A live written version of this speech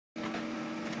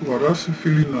La raza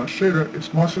felina Ashera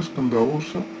es más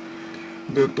escandalosa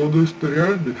de todo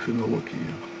historial de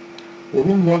fenología. Por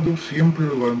un lado, siempre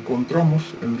la encontramos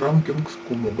en rankings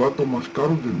como gato más caro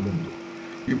del mundo.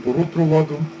 Y por otro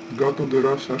lado, gato de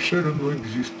raza Ashera no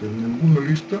existe en ninguna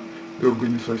lista de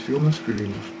organizaciones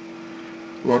felinas.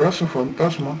 La raza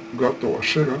fantasma, gato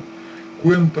Ashera,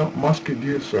 cuenta más que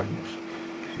 10 años.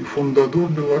 El fundador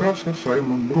de la raza,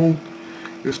 Simon Broad,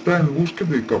 está en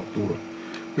búsqueda y captura,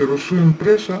 pero su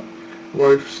empresa,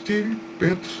 Lifestyle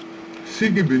Pets,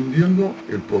 sigue vendiendo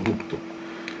el producto.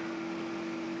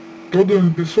 Todo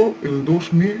empezó en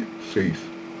 2006,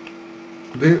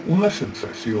 de una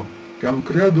sensación, que han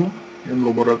creado en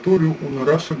laboratorio una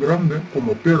raza grande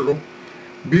como perro,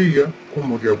 bella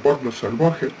como leopardo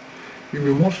salvaje y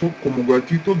mimoso como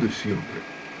gatito de siempre.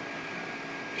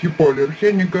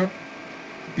 Hipoalergénica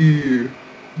y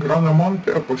gran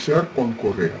amante a pasear con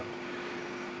correa.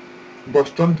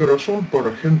 Bastante razón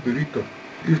para gente rica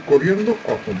ir corriendo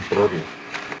a comprarlo.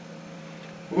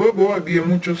 Luego había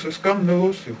muchos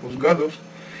escándalos y juzgados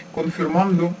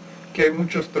confirmando que hay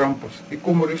muchas trampas y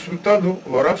como resultado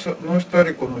la raza no está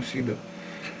reconocida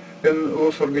en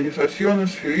las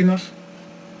organizaciones felinas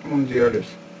mundiales.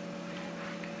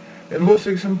 En los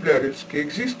ejemplares que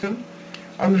existen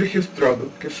han registrado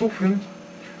que sufren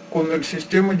con el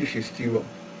sistema digestivo,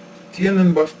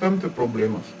 tienen bastante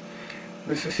problemas,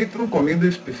 necesitan comida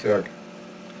especial.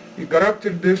 El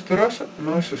carácter de esta raza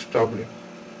no es estable.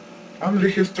 Han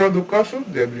registrado casos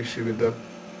de agresividad.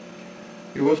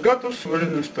 Y los gatos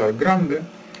suelen estar grandes,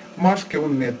 más que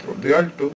 1 metro de alto,